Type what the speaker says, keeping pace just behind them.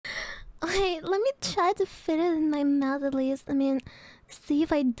Wait, let me try to fit it in my mouth at least. I mean, see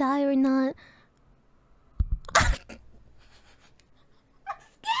if I die or not. I'm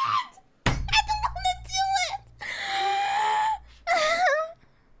scared! I don't wanna do it!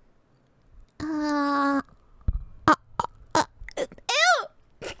 Ew!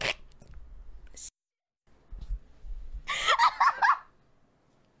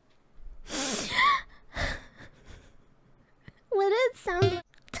 What did it sound like?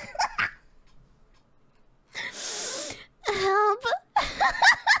 Help!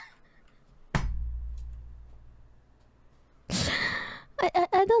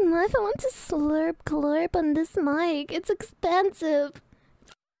 I don't know if I want to slurp glurp on this mic. It's expensive.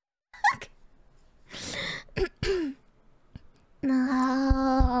 No.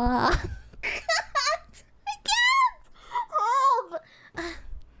 I can't! Help!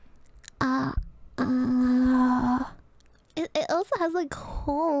 It also has like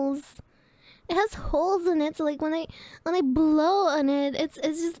holes. It has holes in it, so like when I blow on it, it's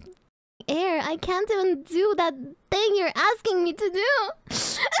just air. I can't even do that thing you're asking me to do.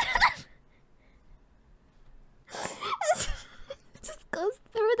 It just goes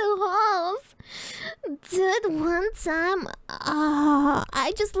through the holes. Do it one time.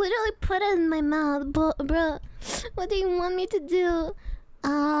 I just literally put it in my mouth, bro. What do you want me to do?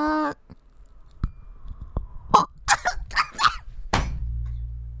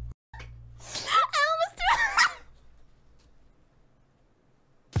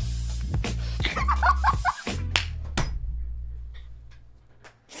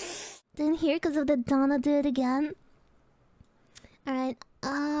 Didn't hear because of the Donna. Do it again. Alright.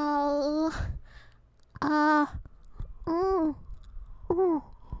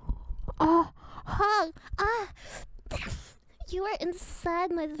 You are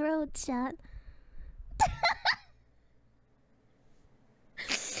inside my throat, chat.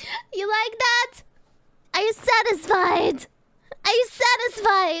 You like that? Are you satisfied? Are you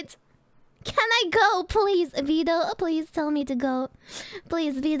satisfied? Can I go, please, Vito? Please tell me to go.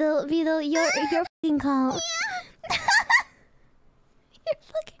 Please, Vito, you're fucking call. Yeah. You're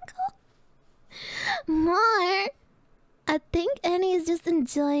fucking call. More. I think Annie is just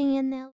enjoying it now.